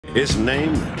His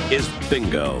name is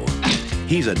Bingo.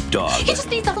 He's a dog. He just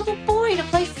needs a little boy to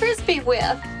play frisbee with.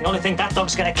 The only thing that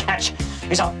dog's gonna catch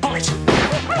is a bullet.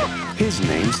 His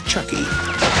name's Chuckie.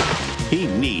 He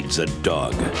needs a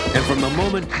dog. And from the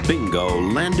moment Bingo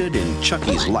landed in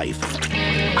Chuckie's life,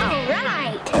 All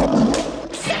right.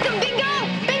 Sick him,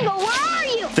 Bingo! Bingo, where are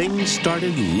you? things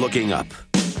started looking up.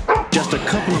 Just a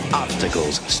couple of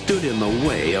obstacles stood in the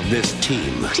way of this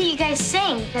team. What are you guys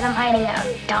saying? That I'm hiding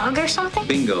a dog or something?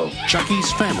 Bingo.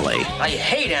 Chuckie's family. I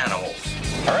hate animals.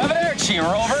 Arrivederci,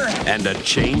 Rover. And a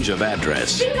change of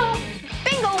address. Bingo!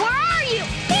 Bingo, where are you?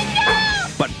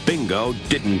 Bingo! But Bingo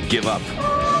didn't give up.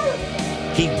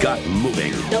 He got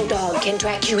moving. No dog can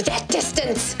track you that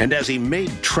distance. And as he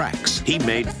made tracks, he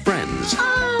made friends.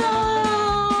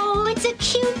 Oh, it's a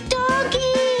cute doggy.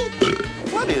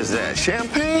 What is that,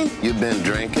 champagne you've been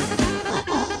drinking?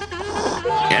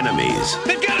 Enemies.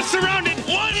 They've got us surrounded.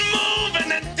 One move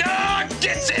and the dog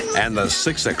gets it. And the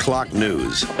 6 o'clock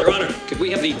news. Your Honor, could we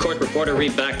have the court reporter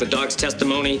read back the dog's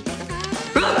testimony?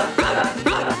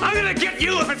 I'm gonna get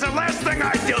you if it's the last thing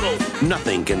I do.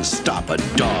 Nothing can stop a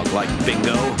dog like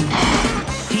Bingo.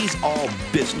 He's all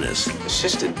business, It's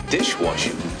just a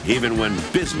dishwasher. even when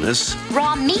business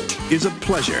Raw meat? is a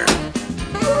pleasure.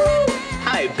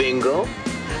 Hi, Bingo.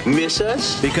 Miss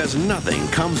us? Because nothing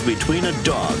comes between a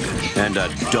dog and a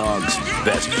dog's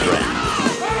best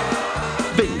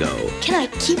friend. Bingo. Can I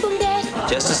keep him, Dad?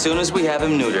 Just as soon as we have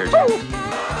him neutered.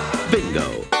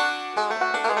 Bingo.